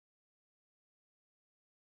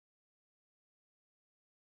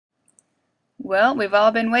Well, we've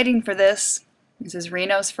all been waiting for this. This is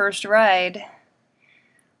Reno's first ride.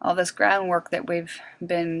 All this groundwork that we've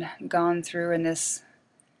been gone through in this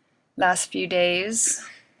last few days,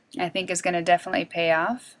 I think is going to definitely pay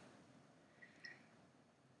off.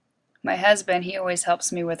 My husband, he always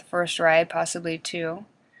helps me with the first ride, possibly two.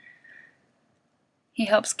 He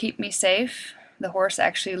helps keep me safe. The horse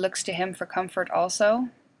actually looks to him for comfort also,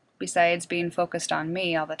 besides being focused on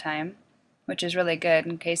me all the time, which is really good.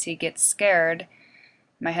 In case he gets scared,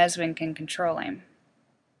 my husband can control him.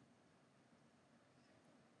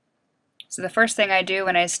 So the first thing I do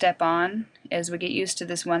when I step on is we get used to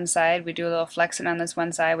this one side. We do a little flexing on this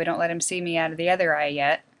one side. We don't let him see me out of the other eye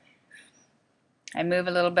yet. I move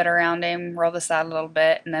a little bit around him, roll this out a little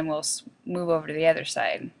bit, and then we'll move over to the other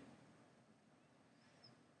side.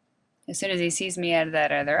 As soon as he sees me out of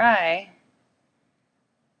that other eye,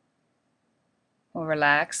 we'll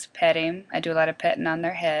relax, pet him. I do a lot of petting on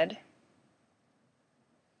their head.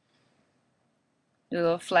 Do a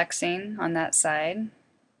little flexing on that side.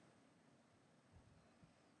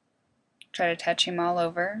 Try to touch him all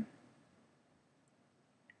over.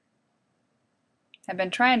 I've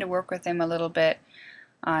been trying to work with him a little bit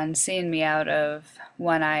on seeing me out of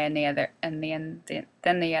one eye and the other, and then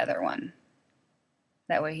the other one.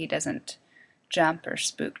 That way he doesn't jump or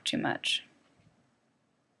spook too much.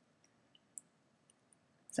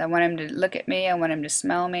 So I want him to look at me, I want him to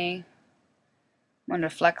smell me, I want him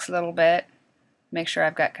to flex a little bit, make sure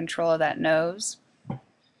I've got control of that nose.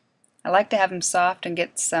 I like to have him soft and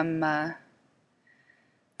get some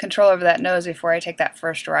control over that nose before I take that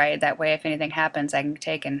first ride. That way if anything happens I can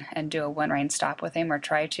take and do a one rein stop with him, or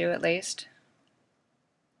try to at least.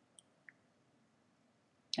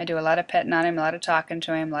 I do a lot of petting on him, a lot of talking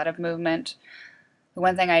to him, a lot of movement. The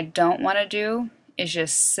one thing I don't want to do is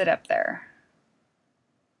just sit up there.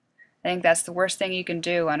 I think that's the worst thing you can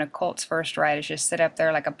do on a colt's first ride, is just sit up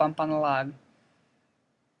there like a bump on a log.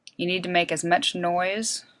 You need to make as much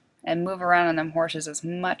noise and move around on them horses as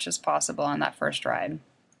much as possible on that first ride.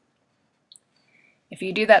 If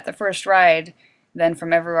you do that the first ride, then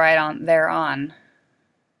from every ride on there on,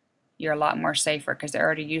 you're a lot more safer because they're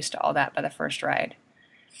already used to all that by the first ride.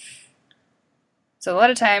 So a lot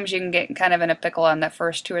of times you can get kind of in a pickle on the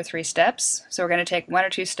first 2 or 3 steps. So we're going to take 1 or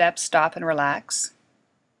 2 steps, stop and relax.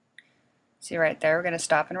 See right there, we're going to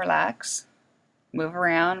stop and relax. Move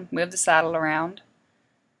around, move the saddle around.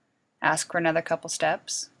 Ask for another couple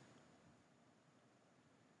steps.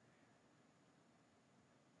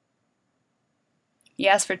 You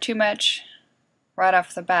ask for too much right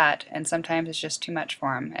off the bat, and sometimes it's just too much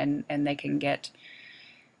for them, and they can get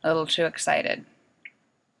a little too excited.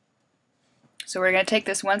 So we're going to take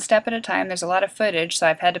this one step at a time. There's a lot of footage, so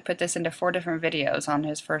I've had to put this into 4 different videos on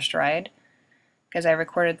his first ride, because I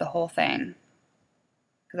recorded the whole thing,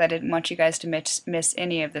 because I didn't want you guys to miss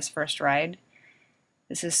any of this first ride.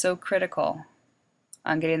 This is so critical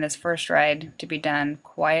on getting this first ride to be done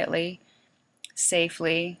quietly,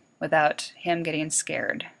 safely, without him getting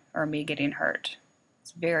scared or me getting hurt.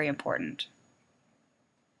 It's very important.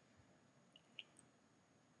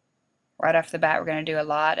 Right off the bat, we're going to do a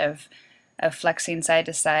lot of flexing side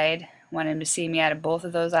to side. I want him to see me out of both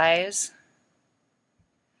of those eyes.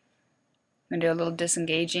 I'm going to do a little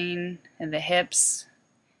disengaging in the hips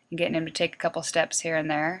and getting him to take a couple steps here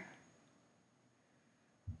and there.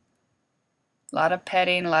 A lot of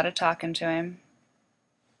petting, a lot of talking to him.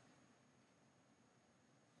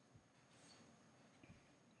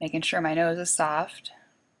 Making sure my nose is soft.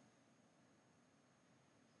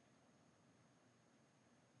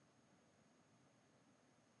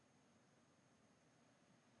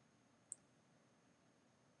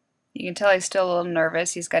 You can tell he's still a little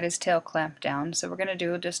nervous. He's got his tail clamped down. So we're going to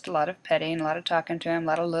do just a lot of petting, a lot of talking to him, a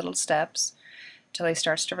lot of little steps until he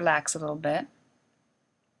starts to relax a little bit.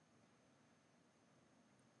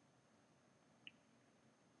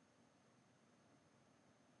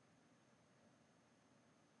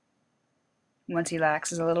 Once he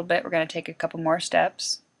relaxes a little bit, we're going to take a couple more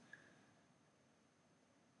steps.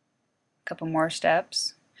 A couple more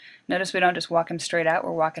steps. Notice we don't just walk him straight out,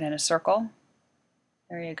 we're walking in a circle.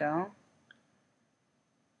 There you go.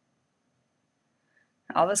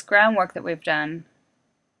 All this groundwork that we've done,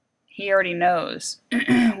 he already knows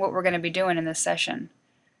what we're going to be doing in this session.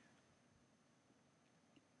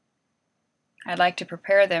 I'd like to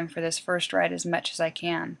prepare them for this first ride as much as I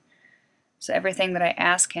can. So everything that I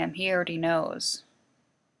ask him, he already knows.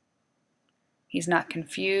 He's not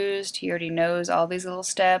confused. He already knows all these little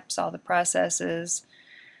steps, all the processes.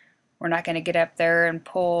 We're not going to get up there and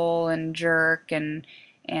pull and jerk and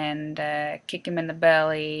kick him in the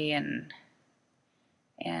belly and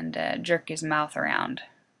jerk his mouth around.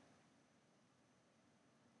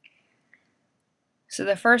 So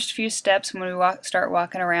the first few steps when we start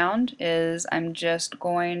walking around is I'm just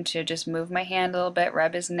going to just move my hand a little bit,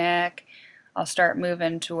 rub his neck. I'll start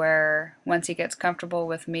moving to where once he gets comfortable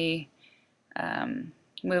with me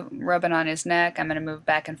rubbing on his neck, I'm going to move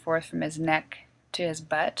back and forth from his neck to his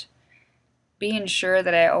butt, being sure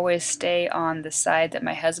that I always stay on the side that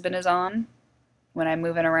my husband is on when I'm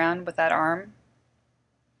moving around with that arm.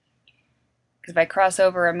 Because if I cross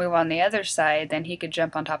over and move on the other side, then he could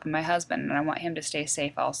jump on top of my husband, and I want him to stay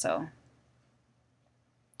safe also.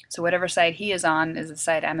 So whatever side he is on is the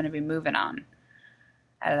side I'm going to be moving on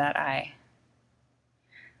out of that eye.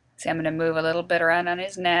 See, I'm going to move a little bit around on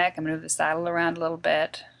his neck. I'm going to move the saddle around a little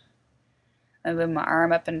bit. I'm going to move my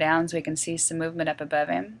arm up and down so we can see some movement up above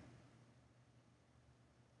him.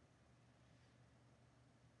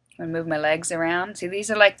 I'm going to move my legs around. See,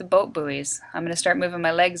 these are like the boat buoys. I'm going to start moving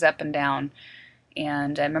my legs up and down.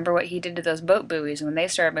 And I remember what he did to those boat buoys. When they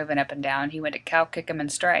started moving up and down, he went to cow kick them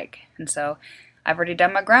and strike. And so I've already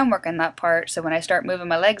done my groundwork on that part, so when I start moving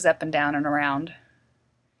my legs up and down and around,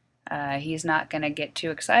 he's not going to get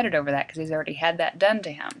too excited over that because he's already had that done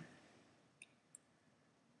to him.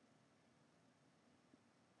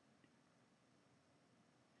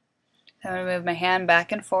 So I'm going to move my hand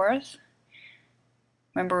back and forth.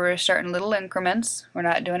 Remember, we're starting little increments. We're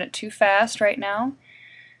not doing it too fast right now.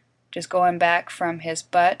 Just going back from his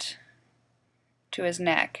butt to his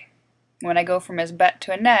neck. When I go from his butt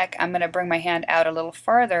to a neck, I'm going to bring my hand out a little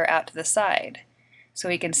farther out to the side so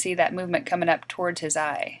he can see that movement coming up towards his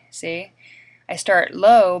eye. See? I start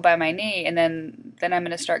low by my knee, and then I'm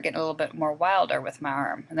going to start getting a little bit more wilder with my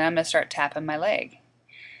arm. And then I'm going to start tapping my leg.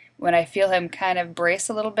 When I feel him kind of brace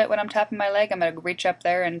a little bit when I'm tapping my leg, I'm going to reach up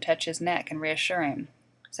there and touch his neck and reassure him.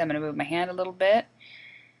 So I'm going to move my hand a little bit,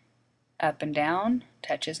 up and down,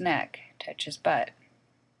 touch his neck, touch his butt,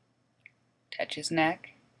 touch his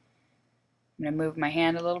neck. I'm going to move my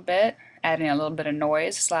hand a little bit, adding a little bit of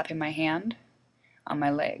noise, slapping my hand on my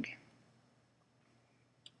leg.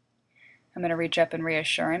 I'm going to reach up and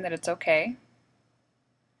reassure him that it's okay.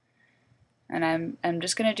 And I'm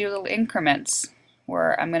just going to do little increments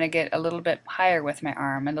where I'm going to get a little bit higher with my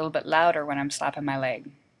arm, a little bit louder when I'm slapping my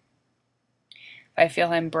leg. If I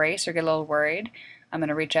feel him brace or get a little worried, I'm going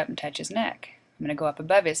to reach up and touch his neck. I'm going to go up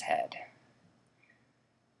above his head.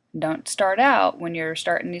 Don't start out when you're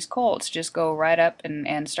starting these colts. Just go right up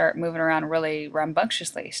and start moving around really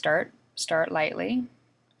rambunctiously. Start lightly,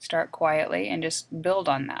 start quietly, and just build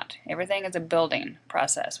on that. Everything is a building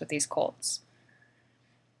process with these colts.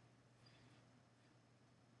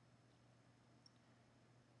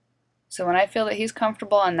 So when I feel that he's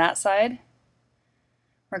comfortable on that side,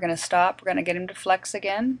 we're going to stop. We're going to get him to flex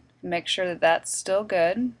again and make sure that that's still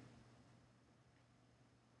good.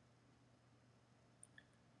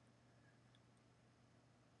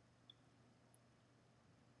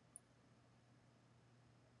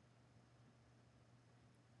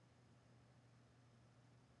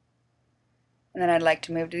 And then I'd like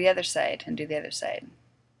to move to the other side and do the other side.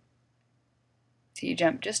 So you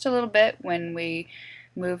jump just a little bit when we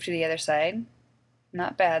move to the other side.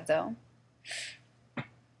 Not bad though.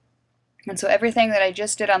 And so everything that I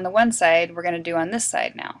just did on the one side, we're going to do on this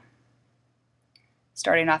side now.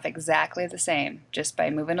 Starting off exactly the same, just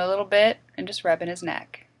by moving a little bit and just rubbing his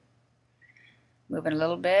neck. Moving a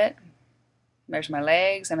little bit. There's my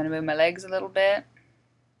legs. I'm going to move my legs a little bit.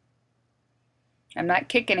 I'm not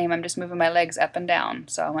kicking him, I'm just moving my legs up and down,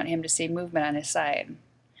 so I want him to see movement on his side. I'm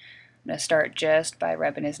going to start just by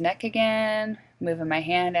rubbing his neck again, moving my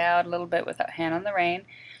hand out a little bit with that hand on the rein.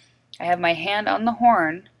 I have my hand on the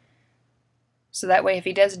horn, so that way if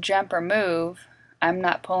he does jump or move, I'm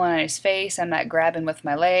not pulling on his face, I'm not grabbing with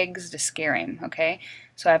my legs to scare him, okay?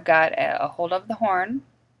 So I've got a hold of the horn,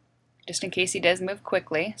 just in case he does move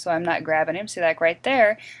quickly, so I'm not grabbing him. See, like right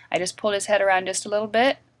there, I just pulled his head around just a little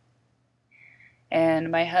bit,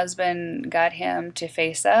 and my husband got him to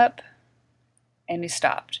face up, and he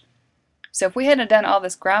stopped. So if we hadn't done all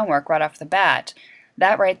this groundwork right off the bat,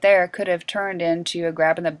 that right there could have turned into a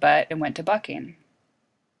grab in the butt and went to bucking.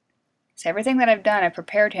 So everything that I've done, I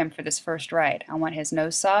prepared him for this first ride. I want his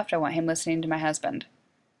nose soft, I want him listening to my husband.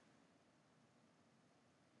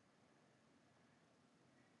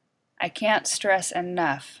 I can't stress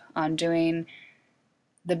enough on doing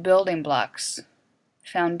the building blocks,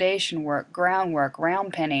 foundation work, groundwork,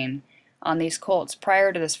 round pinning on these colts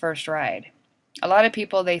prior to this first ride. A lot of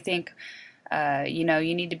people, they think, you know,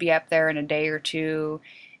 you need to be up there in a day or two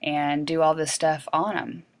and do all this stuff on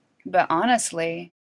them. But honestly,